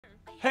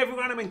Hey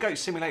everyone, I'm in Goat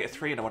Simulator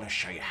 3 and I want to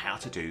show you how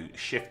to do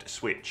Shift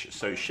Switch.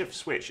 So Shift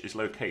Switch is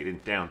located in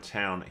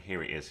downtown.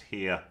 Here it is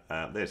here.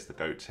 There's the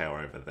Goat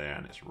Tower over there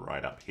and it's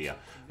right up here.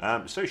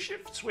 So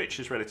Shift Switch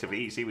is relatively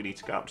easy. We need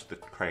to go up to the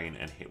crane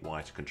and hit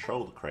Y to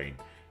control the crane.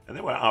 And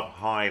then we're up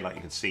high like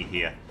you can see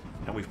here.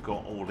 And we've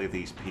got all of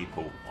these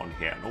people on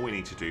here. And all we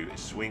need to do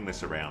is swing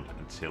this around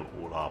until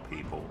all our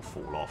people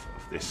fall off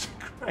of this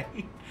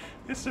crane.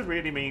 It's a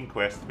really mean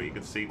quest, but you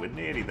can see we're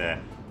nearly there.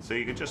 So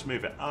you can just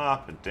move it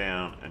up and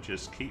down and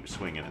just keep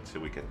swinging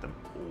until we get them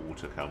all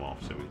to come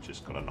off. So we've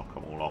just got to knock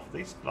them all off.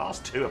 These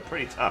last two are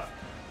pretty tough.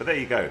 But there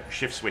you go.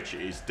 Shift Switch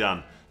is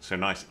done. So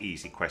nice,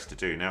 easy quest to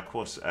do. Now, of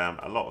course,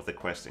 a lot of the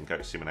quests in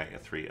Goat Simulator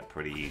 3 are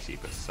pretty easy,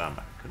 but some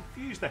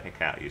confuse the heck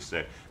out of you.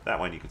 So that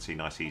one you can see,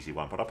 nice, easy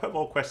one. But I'll put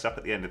more quests up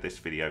at the end of this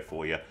video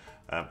for you.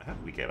 How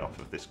do we get off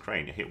of this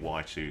crane? You hit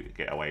Y to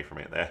get away from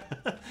it there.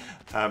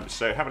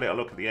 So have a little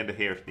look at the end of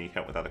here if you need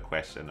help with other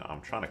quests. And I'm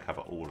trying to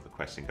cover all of the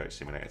quests in Goat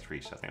Simulator 3,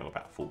 so I think I'm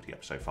about 40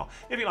 up so far.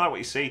 If you like what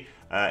you see,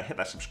 hit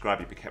that subscribe.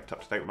 You'll be kept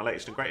up to date with my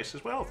latest and greatest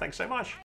as well. Thanks so much.